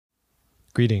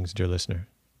Greetings, dear listener.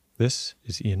 This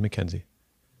is Ian McKenzie.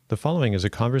 The following is a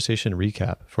conversation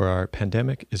recap for our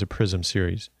Pandemic is a Prism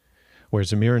series, where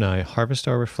Zamir and I harvest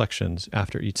our reflections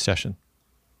after each session.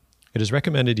 It is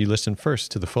recommended you listen first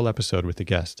to the full episode with the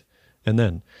guest, and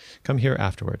then come here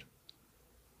afterward.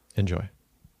 Enjoy.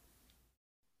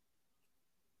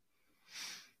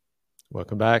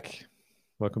 Welcome back.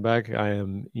 Welcome back. I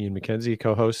am Ian McKenzie,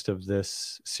 co-host of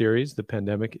this series, The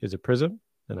Pandemic is a Prism,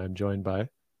 and I'm joined by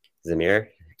Zamir.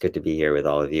 Good to be here with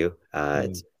all of you.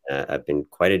 It's been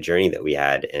quite a journey that we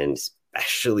had, and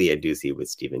especially a doozy with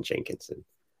Stephen Jenkinson.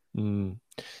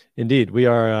 Indeed. We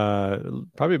are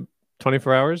probably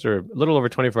 24 hours or a little over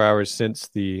 24 hours since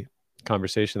the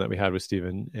conversation that we had with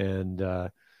Stephen. And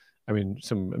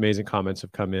some amazing comments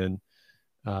have come in.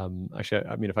 Actually,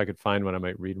 if I could find one, I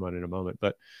might read one in a moment.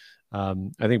 But I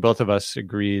think both of us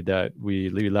agreed that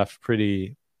we left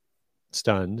pretty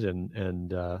stunned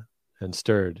and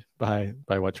stirred by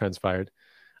what transpired.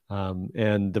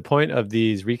 And the point of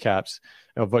these recaps,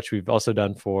 of which we've also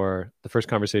done for the first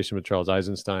conversation with Charles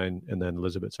Eisenstein and then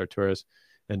Elizabeth Sartouris,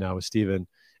 and now with Stephen,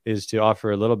 is to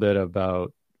offer a little bit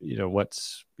about,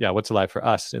 what's alive for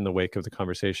us in the wake of the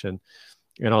conversation,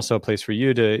 and also a place for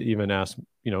you to even ask,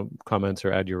 comments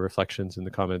or add your reflections in the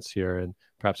comments here, and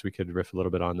perhaps we could riff a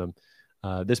little bit on them.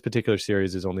 This particular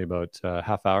series is only about a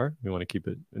half hour. We want to keep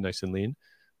it nice and lean,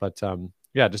 but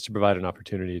just to provide an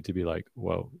opportunity to be like,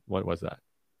 whoa, what was that?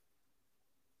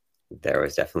 There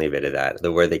was definitely a bit of that.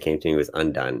 The word that came to me was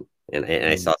undone. And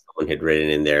I saw someone had written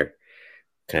in their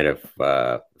kind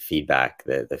of feedback,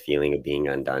 the feeling of being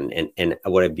undone. And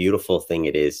what a beautiful thing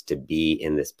it is to be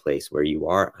in this place where you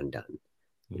are undone,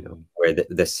 where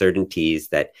the certainties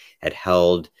that had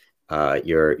held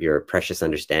your precious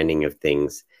understanding of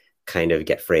things kind of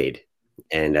get frayed.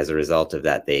 And as a result of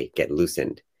that, they get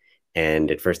loosened.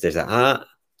 And at first there's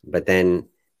but then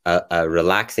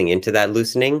relaxing into that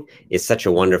loosening is such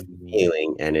a wonderful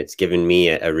feeling. And it's given me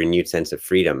a renewed sense of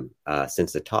freedom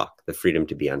since the talk, the freedom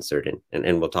to be uncertain.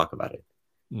 And we'll talk about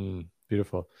it.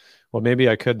 Beautiful. Well, maybe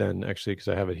I could then actually, because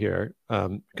I have it here,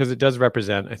 because it does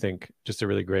represent, I think, just a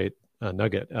really great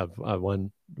nugget of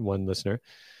one listener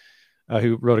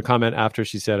who wrote a comment after.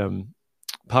 She said,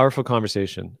 powerful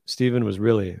conversation. Stephen was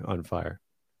really on fire.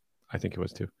 I think it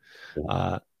was too.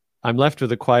 I'm left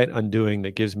with a quiet undoing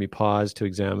that gives me pause to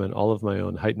examine all of my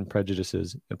own heightened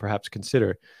prejudices and perhaps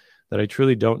consider that I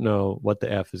truly don't know what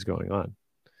the F is going on.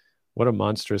 What a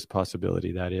monstrous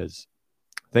possibility that is.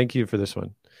 Thank you for this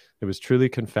one. It was truly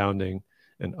confounding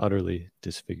and utterly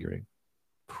disfiguring.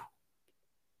 That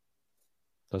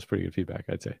was pretty good feedback,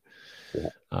 I'd say.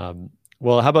 Yeah.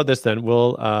 Well, how about this then?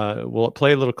 We'll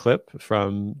play a little clip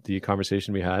from the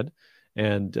conversation we had.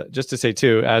 And just to say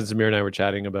too, as Zamir and I were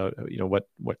chatting about,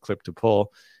 what clip to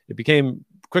pull, it became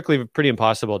quickly pretty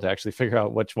impossible to actually figure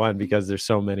out which one, because there's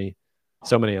so many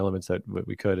elements that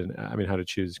we could, and how to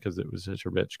choose, because it was such a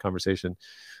rich conversation.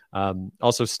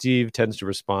 Also, Steve tends to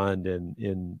respond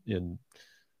in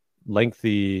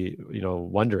lengthy,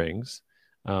 wonderings,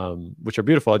 which are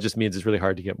beautiful. It just means it's really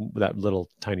hard to get that little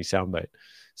tiny soundbite.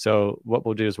 So what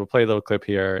we'll do is we'll play a little clip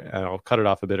here, and I'll cut it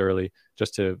off a bit early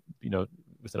just to,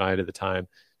 with an eye to the time,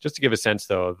 just to give a sense,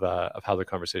 though, of how the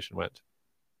conversation went.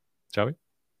 Shall we?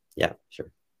 Yeah,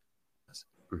 sure.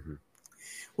 Mm-hmm.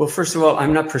 Well, first of all,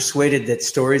 I'm not persuaded that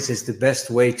stories is the best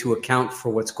way to account for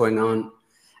what's going on.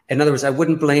 In other words, I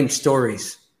wouldn't blame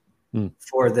stories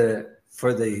for the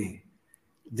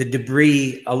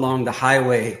debris along the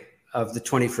highway of the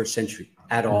 21st century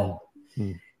at all.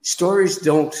 Stories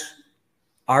don't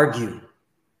argue.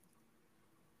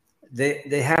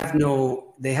 They have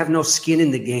no skin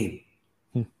in the game,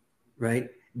 right?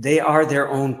 They are their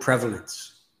own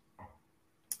prevalence.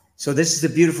 So this is the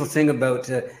beautiful thing about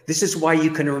this is why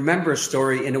you can remember a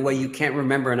story in a way you can't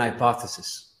remember an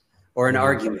hypothesis or an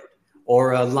argument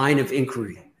or a line of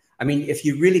inquiry. I mean, if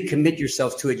you really commit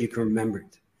yourself to it, you can remember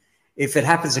it. If it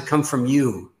happens to come from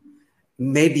you,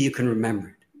 maybe you can remember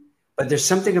it. But there's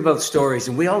something about stories,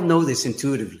 and we all know this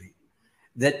intuitively,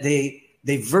 that they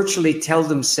virtually tell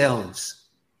themselves,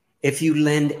 if you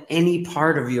lend any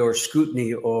part of your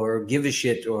scrutiny or give a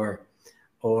shit or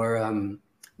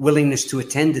willingness to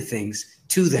attend to things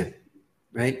to them,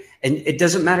 right? And it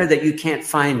doesn't matter that you can't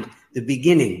find the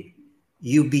beginning.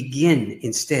 You begin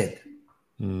instead.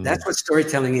 That's what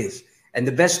storytelling is. And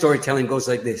the best storytelling goes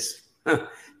like this. Do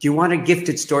you want a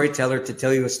gifted storyteller to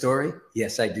tell you a story?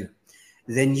 Yes, I do.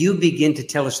 Then you begin to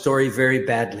tell a story very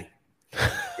badly.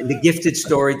 And the gifted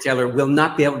storyteller will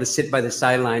not be able to sit by the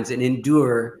sidelines and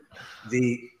endure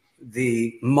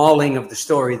the mauling of the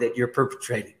story that you're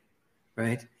perpetrating,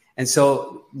 right? And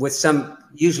so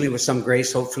usually with some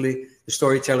grace, hopefully, the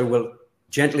storyteller will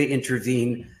gently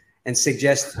intervene and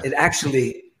suggest it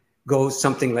actually goes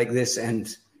something like this,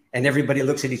 and everybody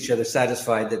looks at each other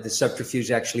satisfied that the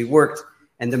subterfuge actually worked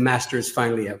and the master is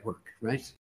finally at work,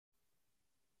 right?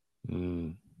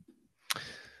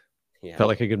 Yeah. Felt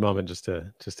like a good moment just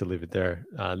to leave it there.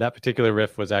 That particular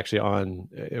riff was actually on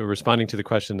responding to the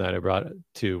question that I brought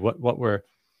to what were,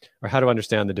 or how to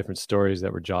understand the different stories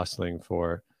that were jostling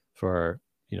for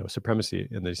supremacy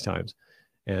in these times.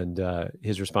 And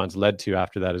his response led to,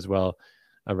 after that as well,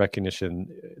 a recognition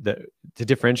that to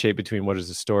differentiate between what is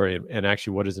a story and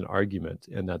actually what is an argument,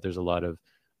 and that there's a lot of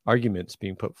arguments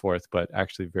being put forth, but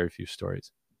actually very few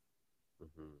stories.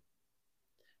 Mm-hmm.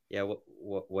 Yeah,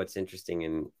 what's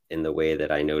interesting in the way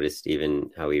that I noticed Stephen,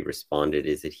 how he responded,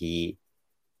 is that he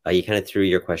kind of throws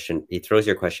your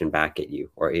question back at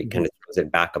you, or it kind of throws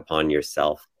it back upon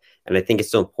yourself. And I think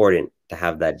it's so important to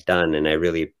have that done. And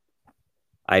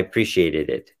I appreciated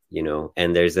it,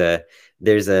 and there's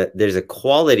a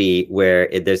quality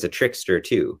where there's a trickster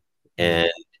too.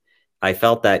 And I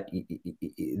felt that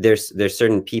there's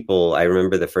certain people. I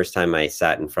remember the first time I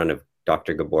sat in front of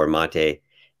Dr. Gabor Mate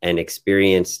and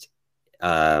experienced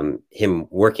him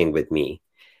working with me.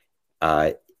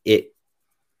 It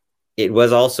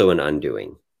was also an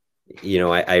undoing.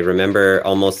 I remember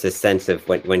almost this sense of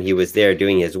when he was there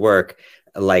doing his work,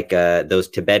 like those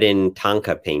Tibetan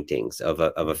Tanka paintings of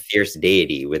a fierce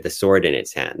deity with a sword in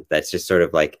its hand. That's just sort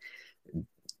of like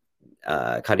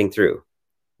cutting through,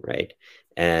 right?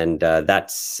 And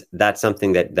that's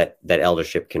something that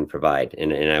eldership can provide,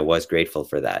 and I was grateful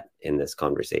for that in this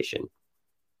conversation.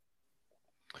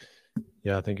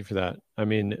 Yeah, thank you for that. I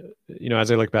mean, as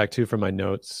I look back too from my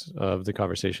notes of the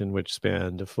conversation, which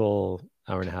spanned a full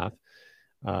hour and a half,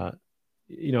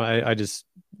 it's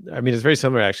very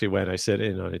similar actually when I sit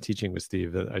in on a teaching with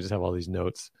Steve. I just have all these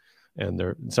notes, and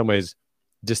they're in some ways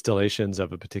distillations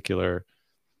of a particular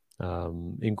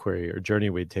inquiry or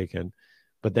journey we'd taken.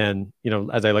 But then,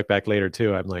 as I look back later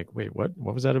too, I'm like, wait, what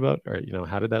was that about? Or,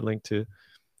 how did that link to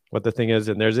what the thing is?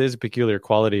 And there's a peculiar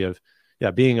quality of,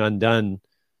 being undone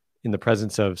in the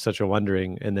presence of such a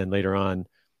wondering, and then later on,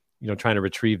 trying to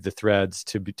retrieve the threads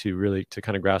to really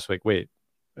kind of grasp, like, wait,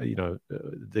 the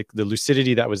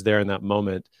lucidity that was there in that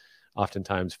moment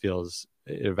oftentimes it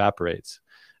evaporates.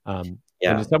 And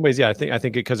in some ways, I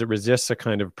think because it resists a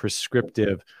kind of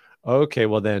prescriptive, okay,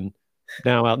 well then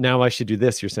now I should do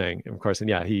this, you're saying, of course. And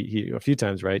he a few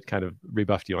times, right, kind of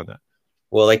rebuffed you on that.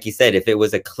 Well, like you said, if it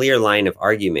was a clear line of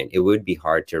argument, it would be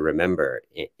hard to remember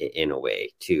in a way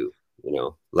too.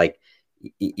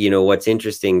 What's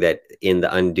interesting that in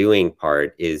the undoing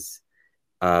part is,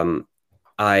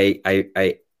 I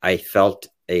felt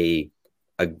a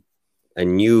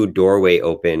new doorway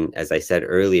open, as I said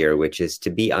earlier, which is to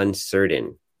be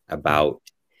uncertain about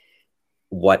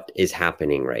what is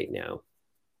happening right now.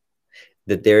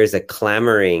 That there is a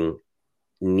clamoring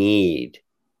need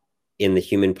in the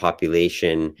human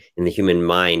population, in the human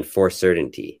mind, for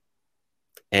certainty.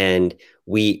 And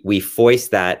we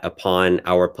foist that upon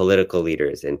our political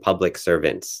leaders and public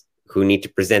servants who need to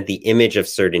present the image of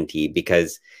certainty,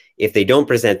 because if they don't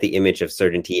present the image of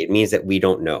certainty, it means that we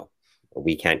don't know, or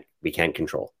we can't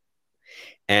control.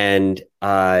 And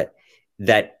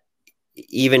that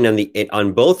even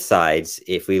on both sides,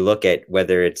 if we look at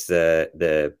whether it's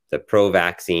the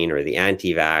pro-vaccine or the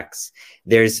anti-vax,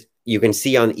 you can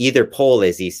see on either pole,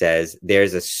 as he says,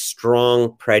 there's a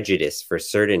strong prejudice for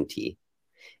certainty,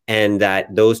 and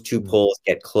that those two poles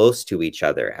get close to each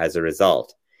other as a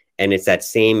result. And it's that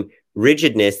same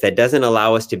rigidness that doesn't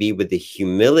allow us to be with the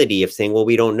humility of saying, well,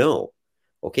 we don't know.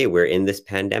 Okay, we're in this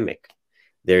pandemic.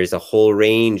 There's a whole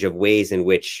range of ways in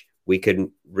which we could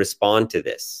respond to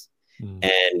this and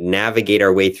navigate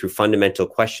our way through fundamental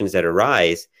questions that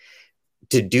arise.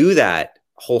 To do that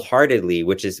wholeheartedly,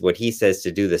 which is what he says,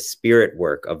 to do the spirit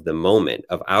work of the moment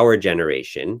of our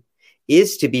generation,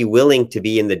 is to be willing to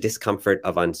be in the discomfort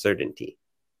of uncertainty,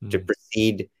 to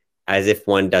proceed as if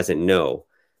one doesn't know,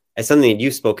 as something that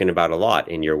you've spoken about a lot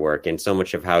in your work and so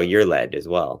much of how you're led as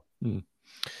well.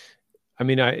 I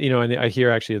mean, I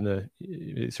hear actually in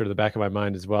the sort of the back of my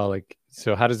mind as well, like,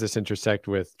 so how does this intersect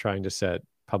with trying to set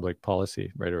public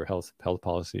policy, right, or health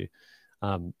policy?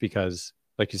 Because,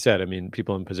 like you said, I mean,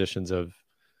 people in positions of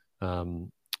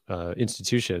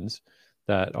institutions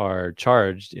that are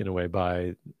charged in a way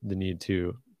by the need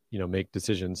to, make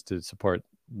decisions to support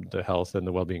the health and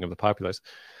the well-being of the populace,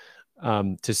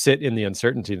 to sit in the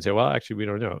uncertainty and say, well, actually, we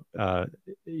don't know,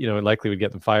 it likely would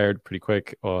get them fired pretty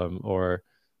quick, or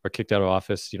kicked out of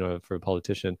office, for a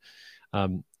politician,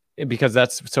 because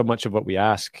that's so much of what we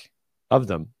ask of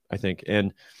them, I think.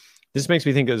 And This makes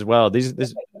me think as well.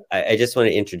 I just want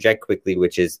to interject quickly,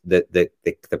 which is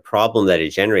the problem that it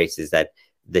generates is that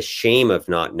the shame of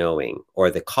not knowing,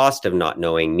 or the cost of not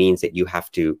knowing, means that you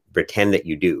have to pretend that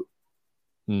you do.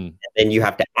 And then you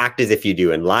have to act as if you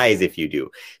do and lie as if you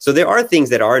do. So there are things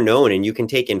that are known, and you can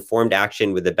take informed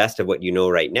action with the best of what you know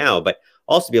right now, but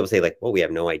also be able to say, like, well, we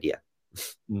have no idea.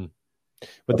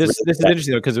 But this is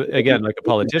interesting, though, because again, like a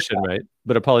politician, right?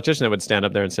 But a politician that would stand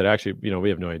up there and said, actually, we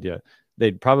have no idea,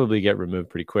 they'd probably get removed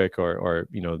pretty quick, or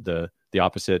the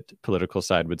opposite political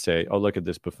side would say, oh, look at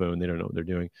this buffoon, they don't know what they're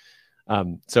doing.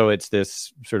 So it's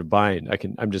this sort of bind.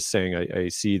 I'm just saying I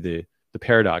see the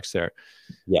paradox there.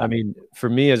 Yeah. I mean, for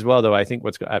me as well, though, I think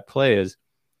what's at play is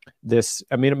this.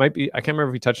 I mean, it might be, I can't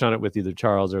remember if we touched on it with either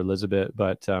Charles or Elizabeth,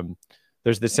 but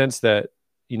there's the sense that,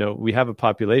 we have a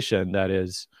population that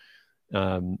is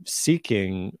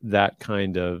seeking that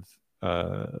kind of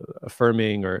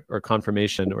affirming or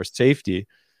confirmation or safety,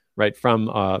 right, from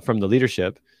the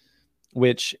leadership,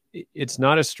 which it's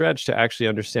not a stretch to actually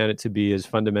understand it to be as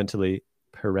fundamentally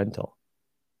parental.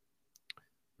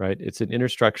 Right, it's an inner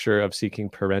structure of seeking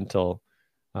parental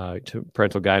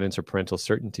guidance or parental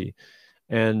certainty,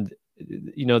 and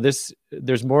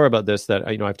there's more about this that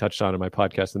I've touched on in my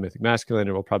podcast, The Mythic Masculine,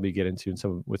 and we'll probably get into in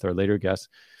some with our later guests.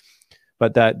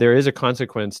 But that there is a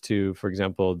consequence to, for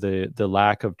example, the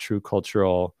lack of true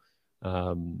cultural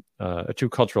a true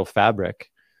cultural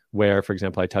fabric. Where, for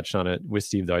example, I touched on it with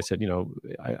Steve, though. I said,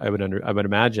 I would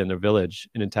imagine an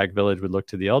intact village would look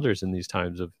to the elders in these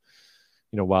times of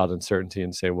wild uncertainty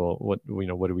and say, well, what do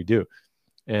we do?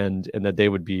 And that they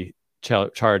would be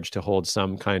charged to hold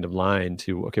some kind of line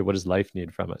to, okay, what does life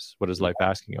need from us? What is life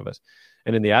asking of us?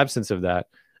 And in the absence of that,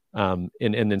 and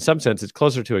in some sense, it's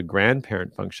closer to a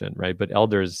grandparent function, right? But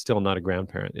elder is still not a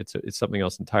grandparent. It's something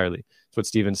else entirely. So what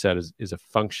Stephen said is a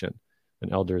function.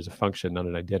 An elder is a function, not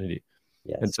an identity.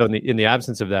 Yes. And so in the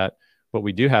absence of that, what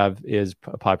we do have is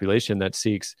a population that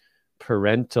seeks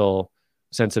parental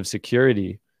sense of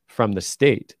security from the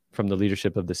state, from the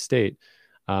leadership of the state,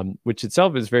 which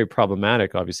itself is very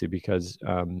problematic, obviously, because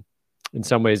in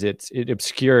some ways it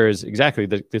obscures exactly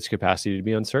this capacity to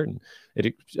be uncertain.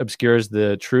 It obscures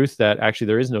the truth that actually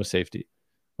there is no safety,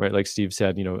 right? Like Steve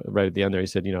said, right at the end there, he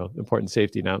said, important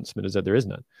safety announcement is that there is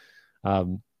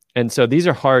none. And so these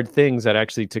are hard things that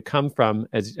actually to come from,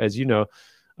 as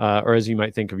or as you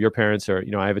might think of your parents, or,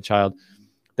 I have a child,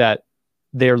 that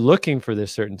they're looking for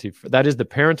this certainty. That is the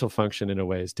parental function in a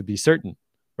way, is to be certain,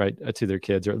 right, to their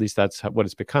kids, or at least that's what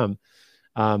it's become.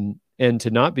 And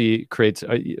to not be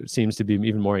seems to be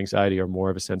even more anxiety, or more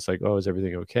of a sense like, oh, is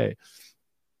everything okay?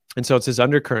 And so it's this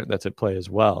undercurrent that's at play as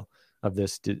well, of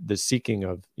this seeking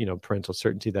of, parental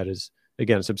certainty that is,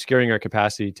 again, it's obscuring our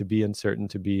capacity to be uncertain,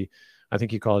 to be, I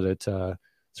think you called it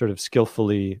sort of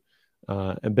skillfully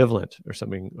ambivalent, or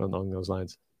something along those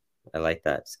lines. I like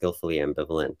that, skillfully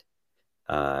ambivalent.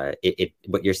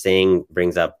 What you're saying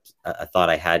brings up a thought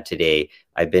I had today.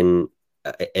 I've been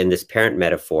in this parent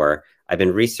metaphor. I've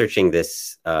been researching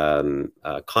this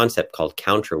concept called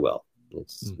counterwill.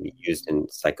 It's used in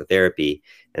psychotherapy,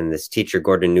 and this teacher,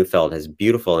 Gordon Neufeld, has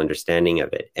beautiful understanding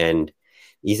of it. And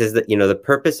he says that, the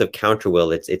purpose of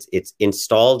counterwill, it's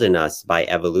installed in us by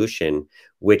evolution,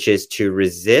 which is to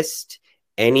resist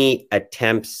any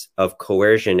attempts of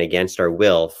coercion against our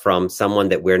will from someone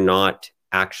that we're not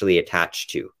actually attached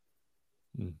to.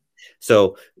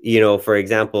 So, for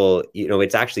example,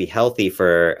 it's actually healthy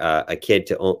for a kid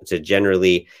to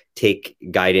generally take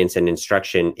guidance and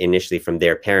instruction initially from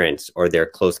their parents or their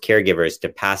close caregivers, to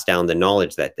pass down the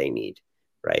knowledge that they need,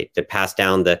 right? To pass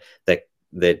down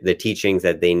the teachings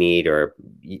that they need, or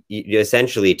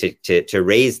essentially to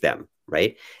raise them,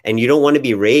 right? And you don't want to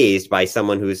be raised by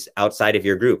someone who's outside of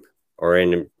your group, or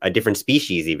in a different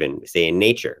species, even say in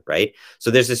nature, right?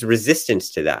 So there's this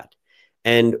resistance to that.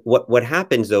 And what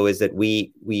happens, though, is that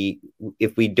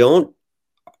if we don't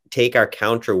take our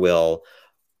counterwill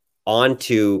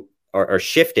onto, or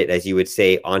shift it, as you would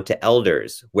say, onto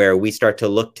elders, where we start to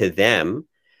look to them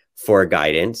for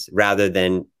guidance rather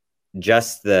than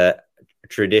just the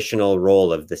traditional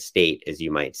role of the state, as you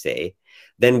might say,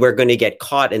 then we're going to get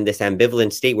caught in this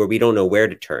ambivalent state where we don't know where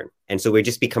to turn. And so we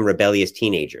just become rebellious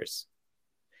teenagers.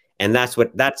 And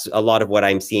that's a lot of what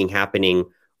I'm seeing happening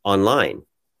online,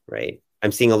 right?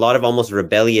 I'm seeing a lot of almost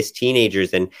rebellious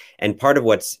teenagers, and part of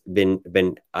what's been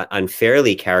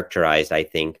unfairly characterized, I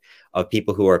think, of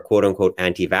people who are quote unquote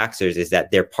anti-vaxxers is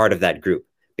that they're part of that group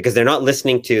because they're not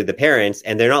listening to the parents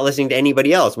and they're not listening to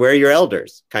anybody else. Where are your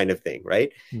elders, kind of thing,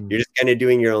 right? You're just kind of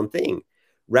doing your own thing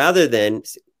rather than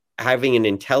having an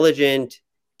intelligent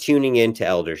tuning into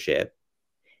eldership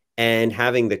and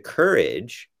having the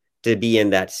courage to be in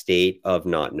that state of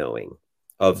not knowing,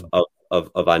 of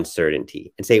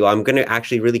uncertainty, and say, well, I'm going to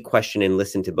actually really question and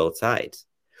listen to both sides.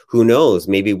 Who knows?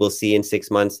 Maybe we'll see in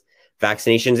 6 months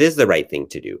vaccinations is the right thing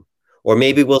to do. Or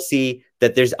maybe we'll see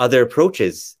that there's other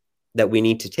approaches that we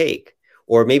need to take.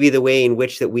 Or maybe the way in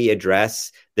which that we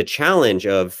address the challenge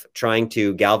of trying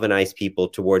to galvanize people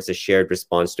towards a shared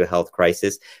response to a health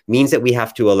crisis means that we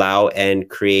have to allow and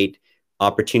create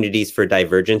opportunities for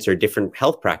divergence or different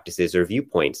health practices or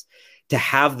viewpoints to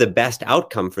have the best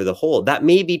outcome for the whole. That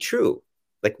may be true.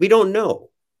 Like, we don't know,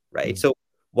 right? So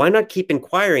why not keep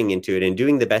inquiring into it and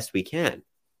doing the best we can?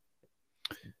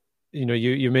 You know,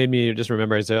 you made me just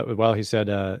remember while he said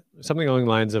something along the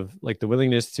lines of like the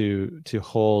willingness to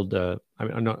hold. I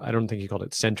mean, I don't think he called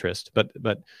it centrist, but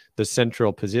the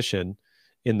central position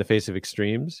in the face of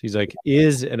extremes. He's like,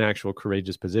 is an actual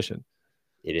courageous position.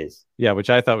 It is. Yeah, which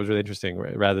I thought was really interesting,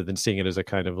 rather than seeing it as a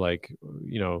kind of like,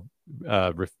 you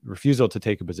know, refusal to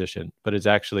take a position, but it's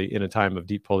actually in a time of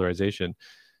deep polarization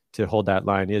to hold that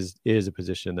line is a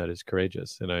position that is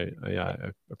courageous. And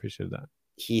I appreciated that.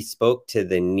 He spoke to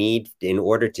the need, in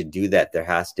order to do that, there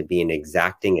has to be an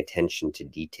exacting attention to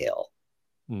detail.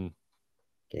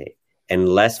 Okay. And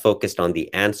less focused on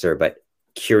the answer, but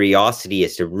curiosity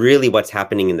as to really what's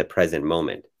happening in the present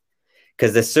moment.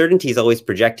 Because the certainty is always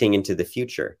projecting into the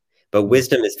future, but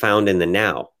wisdom is found in the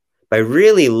now. By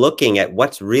really looking at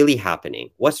what's really happening,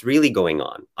 what's really going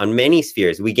on many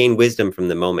spheres, we gain wisdom from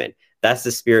the moment. That's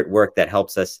the spirit work that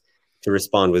helps us to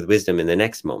respond with wisdom in the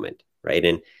next moment, right?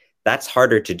 And that's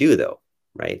harder to do, though,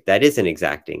 right? It is an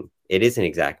exacting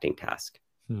task.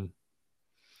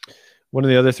 One of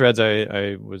the other threads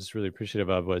I was really appreciative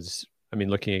of was, I mean,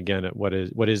 looking again at what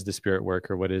is the spirit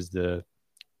work, or what is the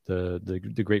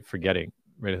great forgetting,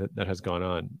 right, that has gone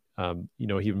on. You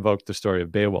know, he invoked the story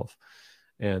of Beowulf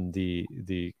and the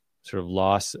sort of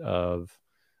loss of,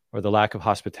 or the lack of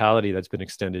hospitality that's been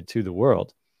extended to the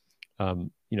world.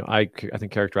 You know, I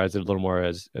think characterized it a little more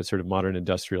as sort of modern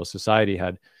industrial society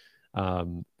had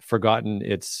forgotten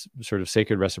its sort of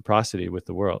sacred reciprocity with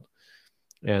the world.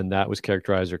 And that was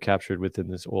characterized or captured within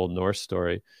this old Norse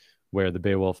story, where the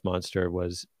Beowulf monster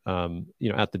was,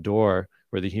 you know, at the door,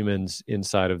 where the humans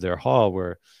inside of their hall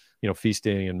were, you know,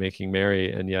 feasting and making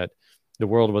merry, and yet the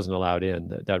world wasn't allowed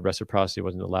in. That reciprocity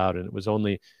wasn't allowed, and it was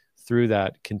only through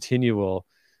that continual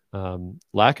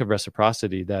lack of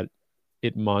reciprocity that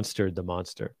it monstered the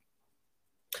monster.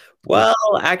 Well,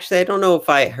 actually, I don't know if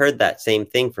I heard that same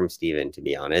thing from Stephen, to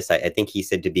be honest. I think he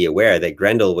said to be aware that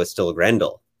Grendel was still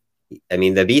Grendel. I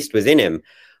mean, the beast was in him,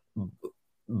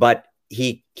 but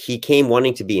he came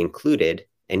wanting to be included,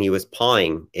 and he was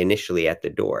pawing initially at the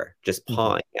door, just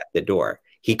pawing at the door.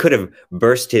 He could have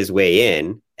burst his way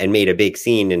in and made a big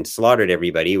scene and slaughtered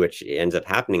everybody, which ends up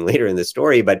happening later in the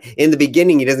story. But in the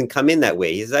beginning, he doesn't come in that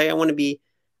way. He's like, I want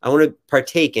to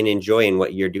partake and enjoy in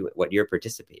what you're doing, what you're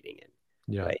participating in.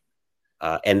 Yeah. Right.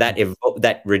 And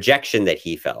that rejection that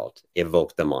he felt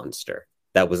evoked the monster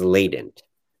that was latent.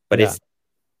 But it's,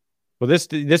 well, this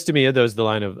to me, those the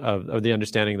line of the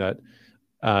understanding that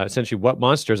essentially what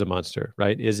monster is a monster,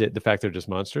 right? Is it the fact they're just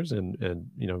monsters, and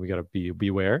you know, we got to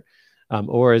beware,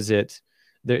 or is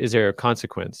there a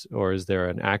consequence, or is there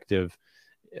an active?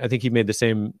 I think he made the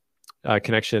same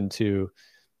connection to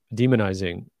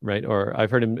demonizing, right? Or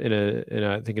I've heard him in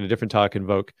a different talk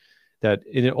invoke that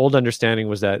in an old understanding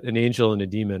was that an angel and a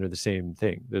demon are the same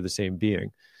thing. They're the same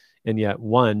being. And yet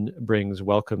one brings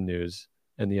welcome news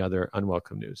and the other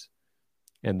unwelcome news.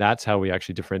 And that's how we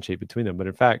actually differentiate between them. But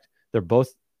in fact, they're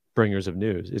both bringers of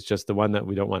news. It's just the one that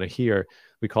we don't want to hear,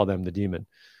 we call them the demon,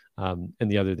 and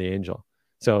the other the angel.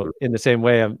 So in the same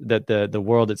way that the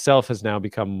world itself has now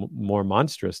become more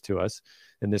monstrous to us,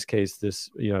 in this case,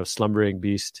 this, you know, slumbering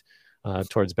beast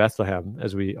towards Bethlehem,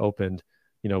 as we opened,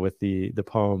 you know, with the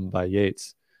poem by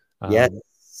Yeats,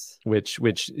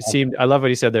 which seemed, I love what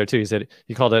he said there too. He said,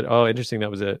 he called it, oh, interesting.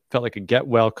 That felt like a get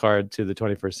well card to the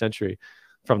 21st century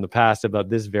from the past about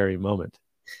this very moment.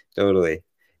 Totally.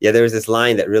 Yeah. There was this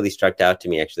line that really struck out to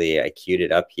me. Actually, I queued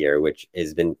it up here, which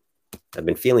I've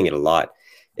been feeling it a lot.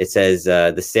 It says,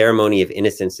 the ceremony of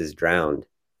innocence is drowned.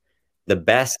 The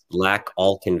best lack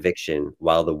all conviction,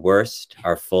 while the worst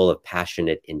are full of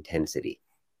passionate intensity.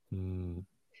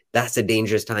 That's a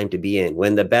dangerous time to be in,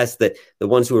 when the best, the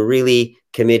ones who are really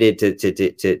committed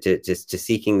to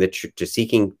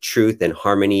seeking truth and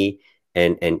harmony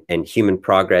and human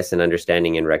progress and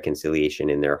understanding and reconciliation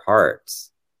in their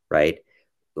hearts, right,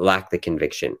 lack the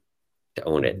conviction to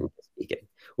own it and to speak it,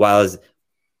 while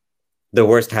the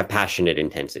worst have passionate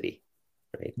intensity,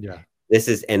 right? Yeah. This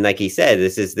is, and like he said,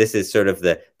 this is sort of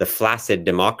the flaccid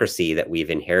democracy that we've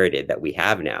inherited, that we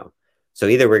have now, So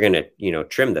either we're going to, you know,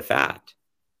 trim the fat,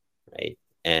 right,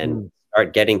 and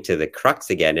start getting to the crux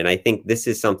again. And I think this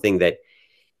is something that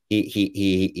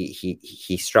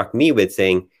he struck me with,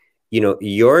 saying, you know,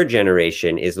 your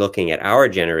generation is looking at our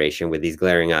generation with these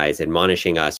glaring eyes,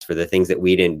 admonishing us for the things that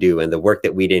we didn't do and the work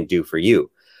that we didn't do for you.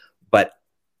 But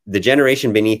the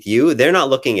generation beneath you, they're not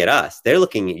looking at us. They're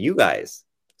looking at you guys.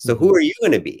 So who are you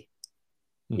going to be?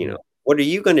 You know, what are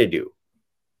you going to do?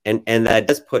 And that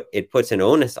does puts an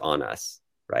onus on us,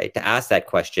 right, to ask that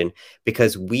question,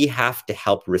 because we have to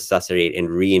help resuscitate and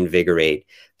reinvigorate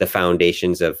the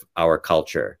foundations of our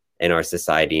culture and our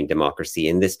society and democracy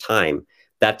in this time.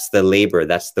 That's the labor,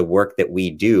 that's the work that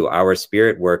we do, our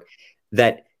spirit work,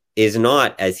 that is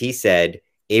not, as he said,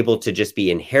 able to just be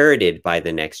inherited by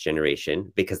the next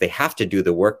generation, because they have to do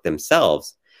the work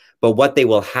themselves. But what they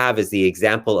will have is the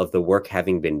example of the work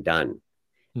having been done.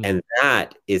 And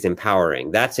that is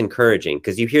empowering. That's encouraging,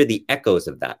 because you hear the echoes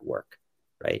of that work,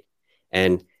 right?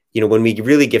 And, you know, when we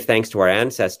really give thanks to our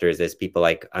ancestors, as people,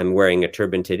 like, I'm wearing a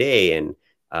turban today, and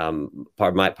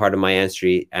part of my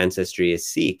ancestry is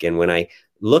Sikh. And when I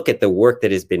look at the work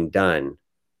that has been done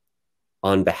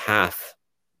on behalf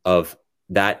of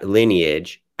that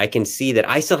lineage, I can see that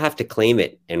I still have to claim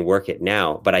it and work it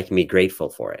now, but I can be grateful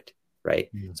for it, right?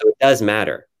 So it does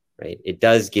matter, right? It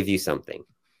does give you something.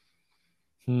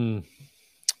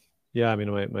 Yeah, I mean,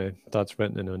 my thoughts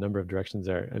went in a number of directions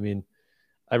there. I mean,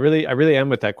 I really am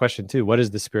with that question too. What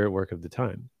is the spirit work of the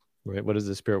time, right? What is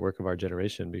the spirit work of our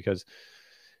generation? Because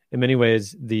in many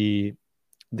ways, the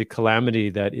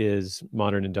calamity that is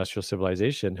modern industrial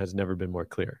civilization has never been more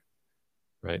clear,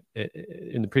 right?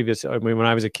 In the previous, I mean, when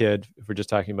I was a kid, if we're just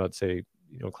talking about, say,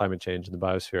 you know, climate change and the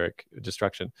biospheric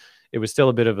destruction, it was still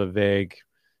a bit of a vague,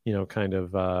 you know, kind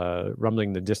of rumbling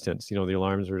in the distance. You know, the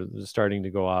alarms were starting to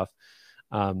go off,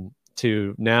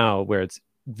 to now where it's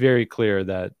very clear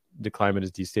that the climate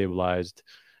is destabilized.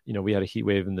 You know, we had a heat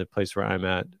wave in the place where I'm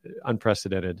at,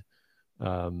 unprecedented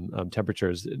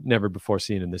temperatures never before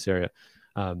seen in this area,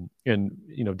 and,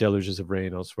 you know, deluges of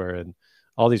rain elsewhere and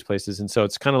all these places. And so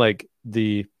it's kind of like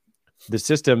the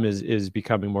system is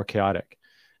becoming more chaotic.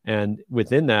 And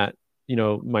within that, you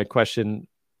know, my question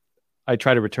I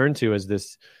try to return to as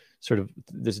this sort of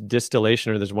this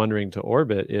distillation or this wondering to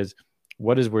orbit is,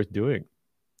 what is worth doing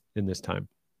in this time?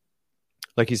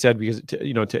 Like you said, because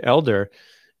to elder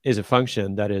is a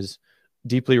function that is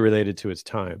deeply related to its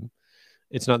time.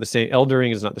 It's not the same.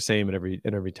 Eldering is not the same at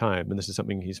every time, and this is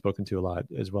something he's spoken to a lot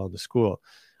as well in the school.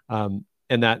 And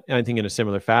that, I think, in a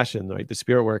similar fashion, like, the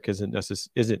spirit work isn't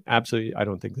absolutely, I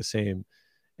don't think, the same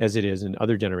as it is in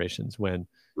other generations when,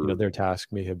 you know, their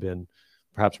task may have been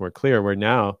perhaps more clear. Where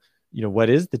now, you know, what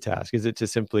is the task? Is it to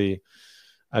simply,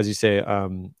 as you say,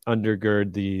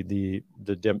 undergird the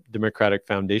democratic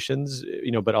foundations,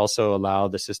 you know, but also allow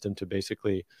the system to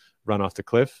basically run off the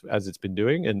cliff as it's been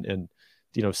doing, and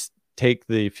you know, take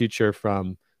the future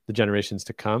from the generations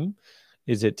to come?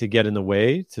 Is it to get in the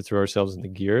way, to throw ourselves in the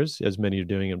gears, as many are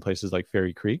doing in places like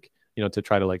Fairy Creek, you know, to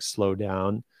try to, like, slow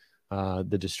down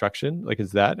the destruction? Like,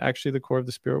 is that actually the core of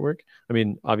the spirit work? I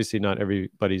mean, obviously not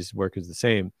everybody's work is the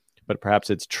same, but perhaps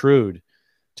it's true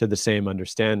to the same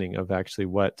understanding of actually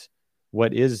what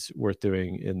is worth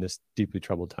doing in this deeply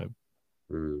troubled time.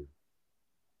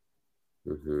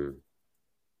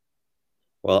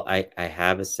 Well, I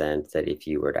have a sense that if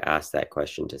you were to ask that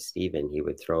question to Stephen, he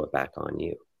would throw it back on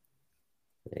you,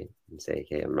 right? And say,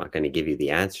 okay, I'm not going to give you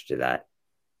the answer to that,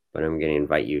 but I'm going to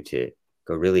invite you to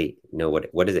go really know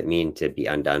what does it mean to be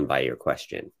undone by your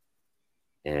question.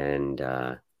 And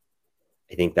I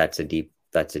think that's a deep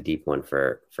one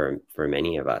for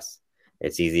many of us.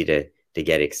 It's easy to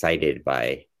get excited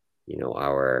by, you know,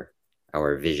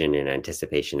 our vision and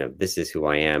anticipation of, this is who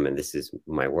I am and this is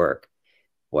my work.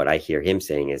 What I hear him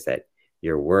saying is that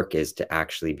your work is to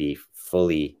actually be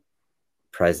fully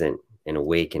present and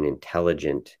awake and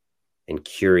intelligent and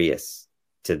curious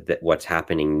to what's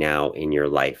happening now in your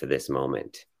life at this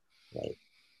moment, right?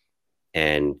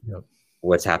 And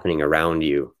what's happening around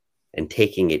you, and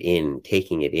taking it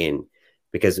in.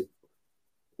 Because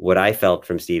what I felt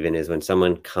from Stephen is, when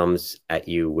someone comes at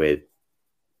you with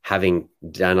having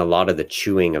done a lot of the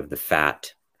chewing of the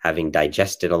fat, having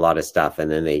digested a lot of stuff, and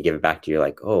then they give it back to you,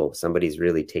 like, oh, somebody's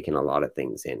really taken a lot of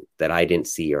things in that I didn't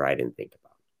see or I didn't think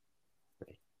about.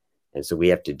 Right? And so we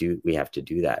have to do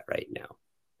that right now.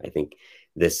 I think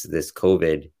this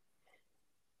COVID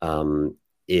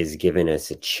is giving us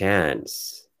a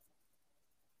chance.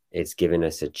 It's given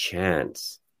us a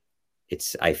chance.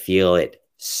 I feel it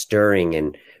stirring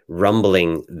and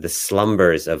rumbling the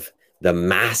slumbers of the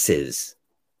masses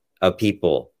of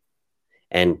people.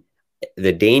 And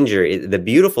the danger, the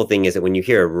beautiful thing is that when you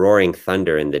hear a roaring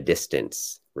thunder in the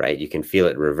distance, right, you can feel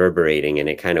it reverberating, and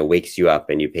it kind of wakes you up,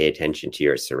 and you pay attention to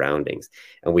your surroundings.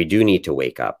 And we do need to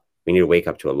wake up. We need to wake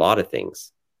up to a lot of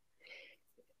things.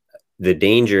 The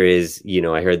danger is,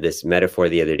 I heard this metaphor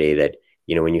the other day that,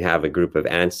 when you have a group of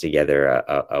ants together,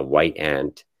 a white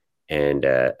ant and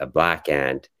a black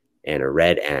ant and a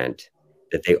red ant,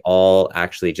 that they all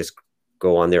actually just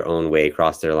go on their own way,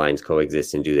 cross their lines,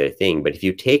 coexist, and do their thing. But if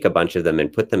you take a bunch of them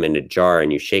and put them in a jar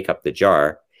and you shake up the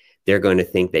jar, they're going to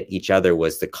think that each other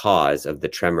was the cause of the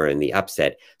tremor and the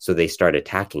upset. So they start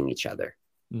attacking each other.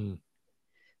 Mm.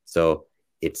 So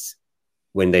it's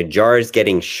when the jar is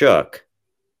getting shook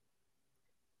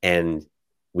and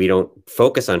we don't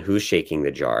focus on who's shaking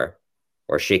the jar,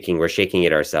 or we're shaking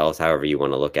it ourselves, however you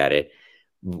want to look at it,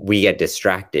 we get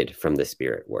distracted from the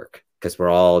spirit work because we're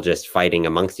all just fighting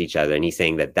amongst each other. And he's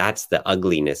saying that that's the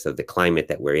ugliness of the climate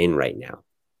that we're in right now.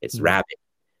 It's rabid,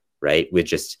 right? With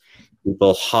just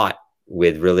people hot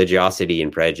with religiosity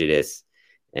and prejudice.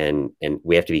 And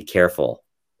we have to be careful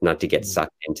not to get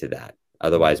sucked into that.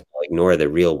 Otherwise, we'll ignore the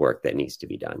real work that needs to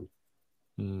be done.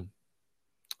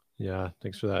 Yeah,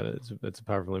 thanks for that. It's a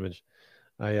powerful image.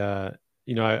 I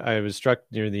was struck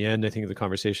near the end, I think, of the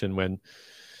conversation when,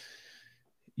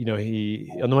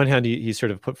 he, on the one hand, he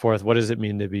sort of put forth, what does it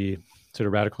mean to be sort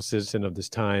of radical citizen of this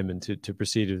time, and to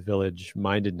proceed with village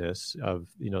mindedness of,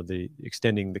 the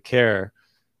extending the care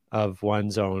of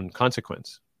one's own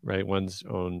consequence, right? One's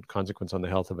own consequence on the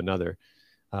health of another,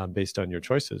 based on your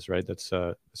choices, right? That's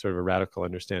sort of a radical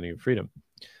understanding of freedom.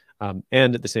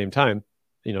 And at the same time,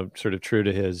 sort of true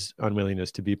to his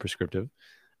unwillingness to be prescriptive,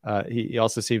 he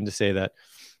also seemed to say that,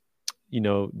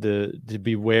 to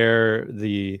beware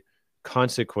the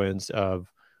consequence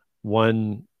of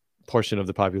one portion of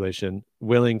the population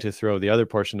willing to throw the other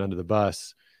portion under the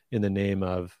bus in the name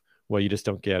of, well, you just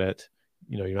don't get it,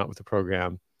 you're not with the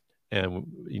program, and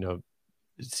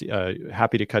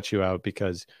happy to cut you out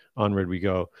because onward we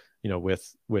go,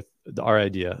 with our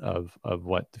idea of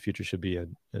what the future should be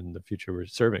and the future we're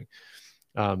serving.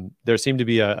 There seemed to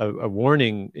be a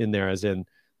warning in there, as in,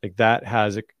 like, that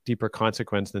has a deeper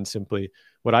consequence than simply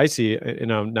what I see. And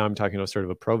now I'm talking about sort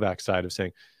of a pro-vax side of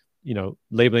saying,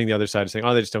 labeling the other side of saying,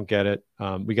 oh, they just don't get it.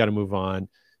 We got to move on,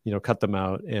 cut them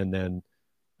out. And then,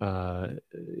 what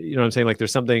I'm saying? Like,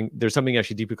 there's something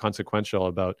actually deeply consequential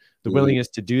about the willingness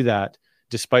to do that,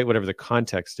 despite whatever the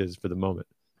context is for the moment.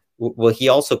 Well, he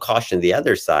also cautioned the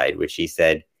other side, which he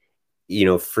said,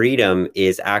 freedom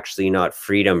is actually not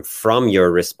freedom from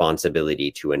your responsibility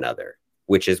to another,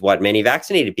 which is what many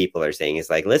vaccinated people are saying. Is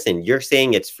like, listen, you're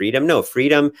saying it's freedom. No,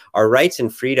 freedom, our rights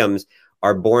and freedoms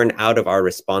are born out of our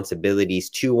responsibilities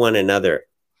to one another.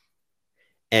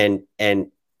 And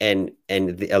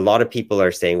a lot of people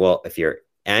are saying, well, if you're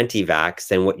anti-vax,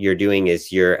 then what you're doing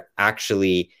is you're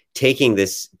actually twisting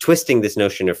this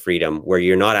notion of freedom where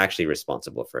you're not actually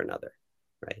responsible for another,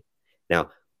 right? Now,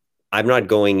 I'm not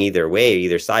going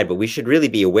either side, but we should really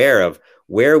be aware of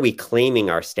where are we claiming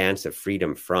our stance of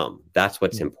freedom from. That's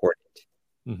what's important.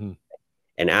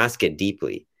 And ask it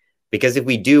deeply, because if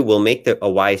we do, we'll make a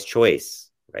wise choice,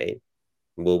 right?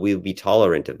 We'll be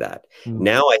tolerant of that.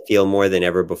 Now I feel more than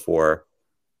ever before,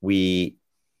 we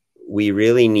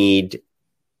really need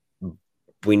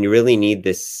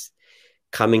this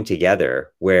coming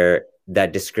together where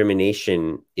that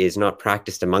discrimination is not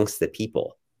practiced amongst the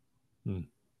people.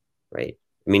 Right?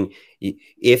 I mean,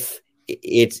 if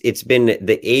it's been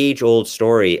the age-old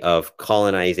story of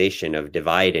colonization, of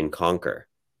divide and conquer.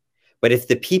 But if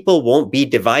the people won't be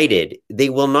divided, they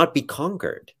will not be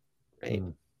conquered, right?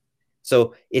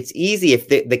 So it's easy if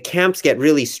the camps get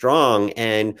really strong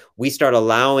and we start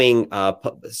allowing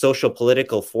social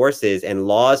political forces and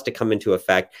laws to come into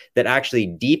effect that actually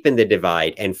deepen the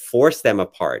divide and force them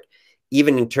apart,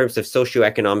 even in terms of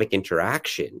socioeconomic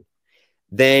interaction,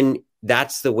 then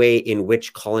that's the way in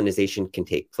which colonization can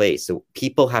take place. So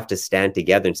people have to stand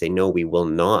together and say, no, we will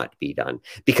not be done,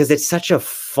 because it's such a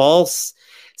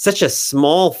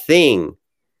small thing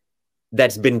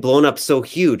that's been blown up so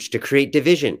huge to create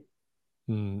division.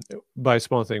 By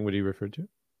small thing, what do you refer to?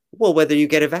 Well, whether you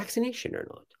get a vaccination or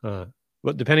not.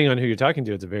 Well, depending on who you're talking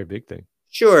to, it's a very big thing.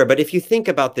 Sure, but if you think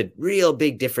about the real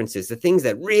big differences, the things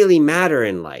that really matter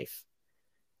in life,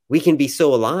 we can be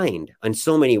so aligned in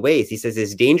so many ways. He says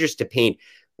it's dangerous to paint,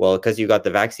 well, because you got the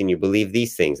vaccine, you believe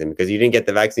these things. And because you didn't get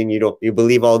the vaccine, you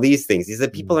believe all these things. He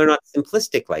said people are not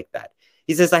simplistic like that.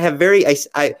 He says,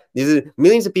 there's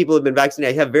millions of people have been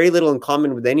vaccinated. I have very little in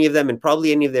common with any of them and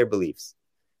probably any of their beliefs.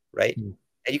 Right? And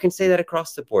you can say that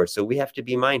across the board. So we have to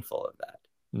be mindful of that.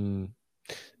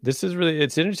 This is really,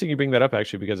 it's interesting you bring that up,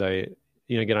 actually, because I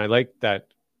like that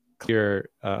clear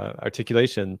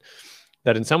articulation,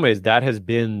 that in some ways that has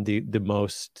been the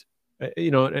most,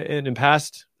 you know, and in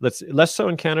past, less so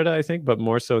in Canada, I think, but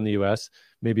more so in the US,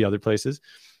 maybe other places.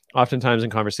 Oftentimes in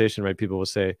conversation, right, people will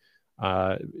say,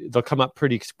 they'll come up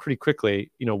pretty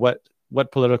quickly, you know,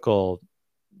 what political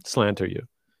slant are you,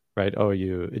 right? Oh, are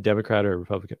you a Democrat or a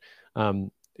Republican?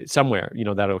 Somewhere, you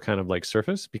know, that'll kind of like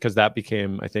surface, because that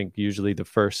became, I think, usually the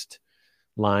first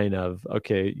line of,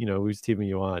 okay, you know, whose team are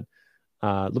you on?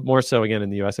 More so again in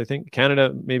the US, I think.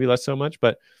 Canada, maybe less so much,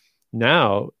 but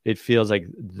now it feels like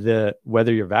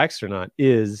whether you're vaxxed or not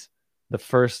is the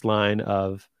first line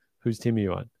of whose team are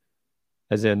you on?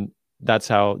 As in, that's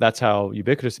how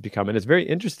ubiquitous it's become. And it's very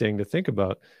interesting to think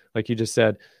about, like you just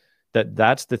said,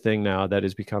 that's the thing now that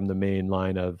has become the main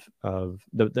line of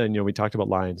you know, we talked about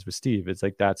lines with Steve. It's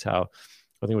like, that's how,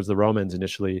 I think it was the Romans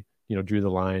initially, you know, drew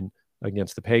the line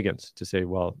against the pagans to say,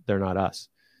 well, they're not us.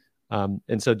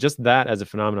 And so just that as a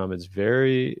phenomenon is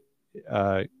very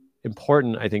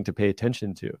important, I think, to pay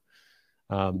attention to,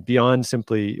 beyond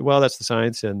simply, well, that's the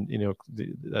science and, you know,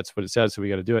 that's what it says, so we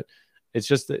got to do it. It's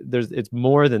just that it's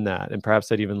more than that. And perhaps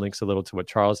that even links a little to what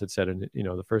Charles had said in, you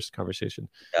know, the first conversation,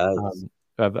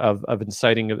 of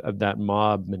inciting of that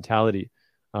mob mentality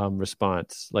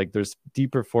response. Like there's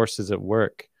deeper forces at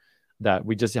work that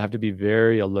we just have to be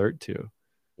very alert to.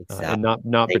 Exactly. And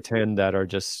not pretend that are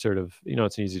just sort of, you know,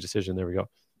 it's an easy decision. There we go.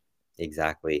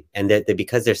 Exactly. And that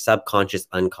because they're subconscious,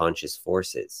 unconscious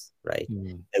forces, right?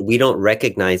 And we don't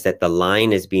recognize that the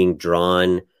line is being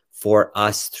drawn for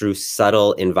us through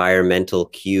subtle environmental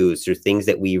cues, through things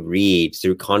that we read,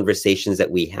 through conversations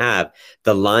that we have.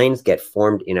 The lines get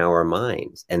formed in our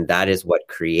minds. And that is what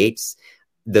creates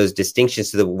those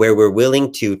distinctions to where we're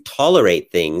willing to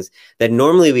tolerate things that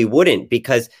normally we wouldn't,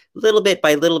 because little bit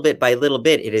by little bit by little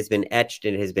bit, it has been etched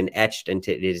and it has been etched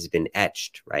until it has been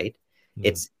etched, right?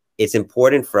 It's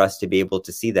important for us to be able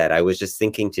to see that. I was just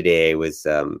thinking today, I was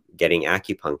getting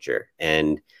acupuncture,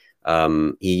 and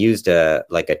he used a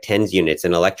TENS unit. It's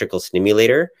an electrical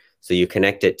stimulator. So you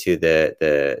connect it to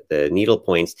the needle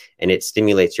points and it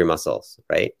stimulates your muscles,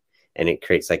 right? And it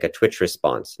creates like a twitch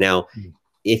response. Now,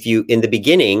 if you, in the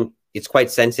beginning, it's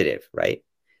quite sensitive, right?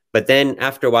 But then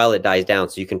after a while it dies down,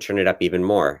 so you can turn it up even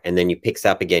more, and then you picks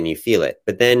up again, you feel it.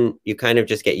 But then you kind of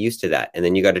just get used to that, and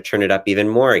then you got to turn it up even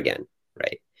more again,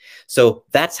 right? So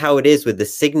that's how it is with the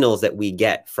signals that we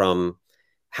get from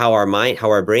how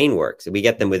our brain works. We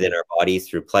get them within our bodies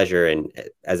through pleasure. And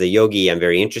as a yogi, I'm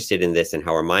very interested in this and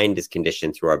how our mind is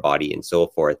conditioned through our body and so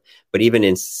forth. But even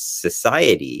in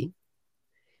society,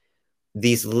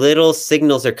 these little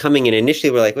signals are coming in. Initially,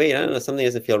 we're like, wait, I don't know, something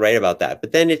doesn't feel right about that.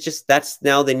 But then it's just, that's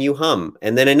now the new hum.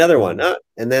 And then another one,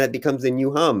 and then it becomes the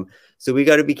new hum. So we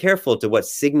got to be careful to what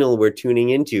signal we're tuning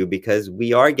into, because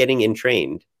we are getting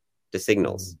entrained to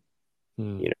signals.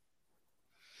 You know?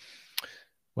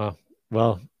 Wow.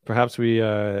 Well, perhaps we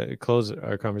close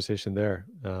our conversation there,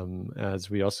 as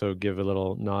we also give a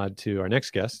little nod to our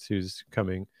next guest who's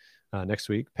coming next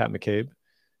week, Pat McCabe,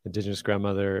 Indigenous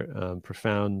grandmother,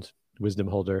 profound wisdom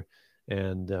holder,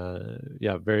 and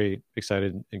very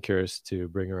excited and curious to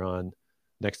bring her on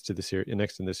next in this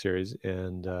series,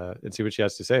 and see what she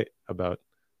has to say about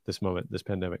this moment, this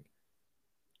pandemic.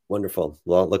 Wonderful.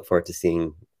 Well, look forward to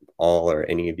seeing all or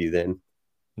any of you then.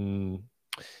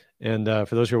 And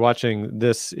for those who are watching,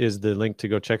 this is the link to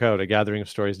go check out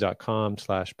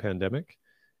agatheringofstories.com/pandemic.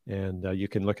 And you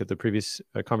can look at the previous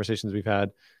conversations we've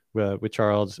had with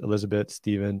Charles, Elizabeth,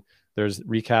 Stephen. There's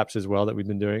recaps as well that we've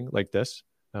been doing like this,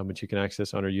 which you can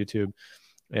access on our YouTube.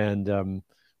 And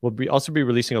we'll also be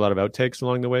releasing a lot of outtakes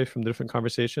along the way from the different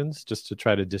conversations, just to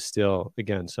try to distill,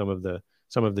 again, some of the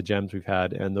gems we've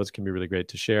had. And those can be really great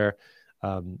to share.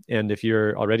 And if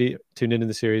you're already tuned into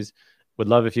the series, would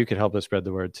love if you could help us spread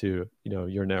the word to, you know,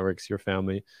 your networks, your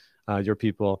family, your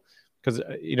people, because,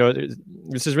 you know,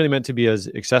 this is really meant to be as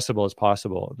accessible as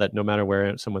possible, that no matter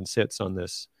where someone sits on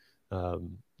this,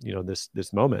 you know,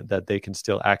 this moment, that they can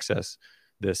still access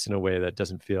this in a way that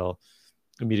doesn't feel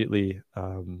immediately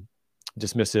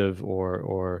dismissive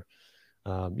or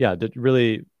that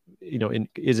really, you know,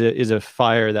 is a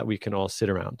fire that we can all sit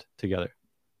around together.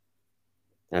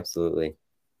 Absolutely.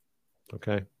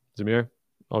 Okay. Zamir,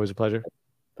 always a pleasure.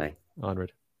 Bye.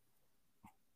 Onward.